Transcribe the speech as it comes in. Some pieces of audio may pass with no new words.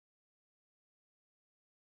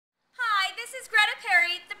is Greta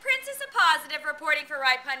Perry, the Princess of Positive, reporting for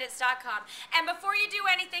RightPundits.com. And before you do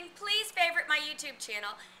anything, please favorite my YouTube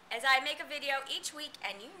channel, as I make a video each week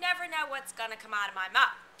and you never know what's going to come out of my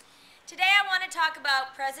mouth. Today I want to talk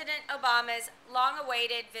about President Obama's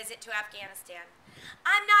long-awaited visit to Afghanistan.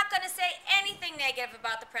 I'm not going to say anything negative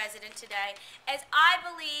about the president today, as I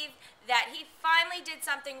believe that he finally did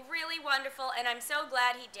something really wonderful, and I'm so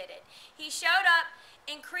glad he did it. He showed up,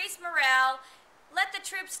 increased morale, let the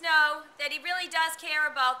troops know that he really does care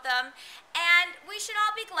about them, and we should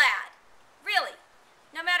all be glad, really.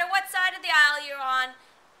 No matter what side of the aisle you're on,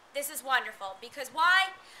 this is wonderful. Because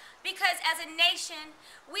why? Because as a nation,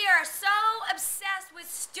 we are so obsessed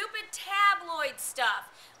with stupid tabloid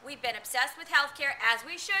stuff. We've been obsessed with healthcare, as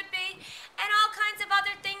we should be, and all kinds of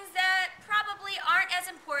other things that probably aren't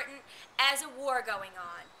as important as a war going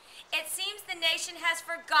on. It seems the nation has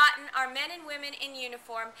forgotten our men and women in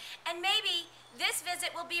uniform, and maybe this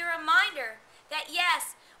visit will be a reminder that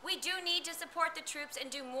yes, we do need to support the troops and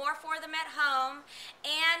do more for them at home,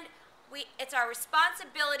 and it's our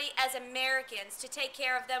responsibility as Americans to take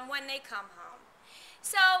care of them when they come home.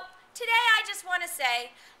 So today I just want to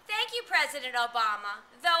say thank you, President Obama.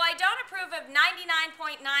 Though I don't approve of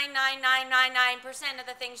 99.99999% of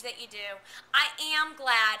the things that you do, I am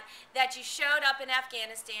glad that you showed up in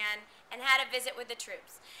Afghanistan and had a visit with the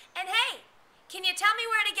troops. And hey, can you tell me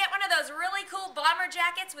where to get one of those really cool bomber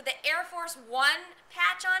jackets with the Air Force One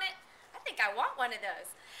patch on it? I think I want one of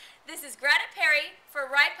those. This is Greta Perry for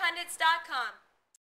RightPundits.com.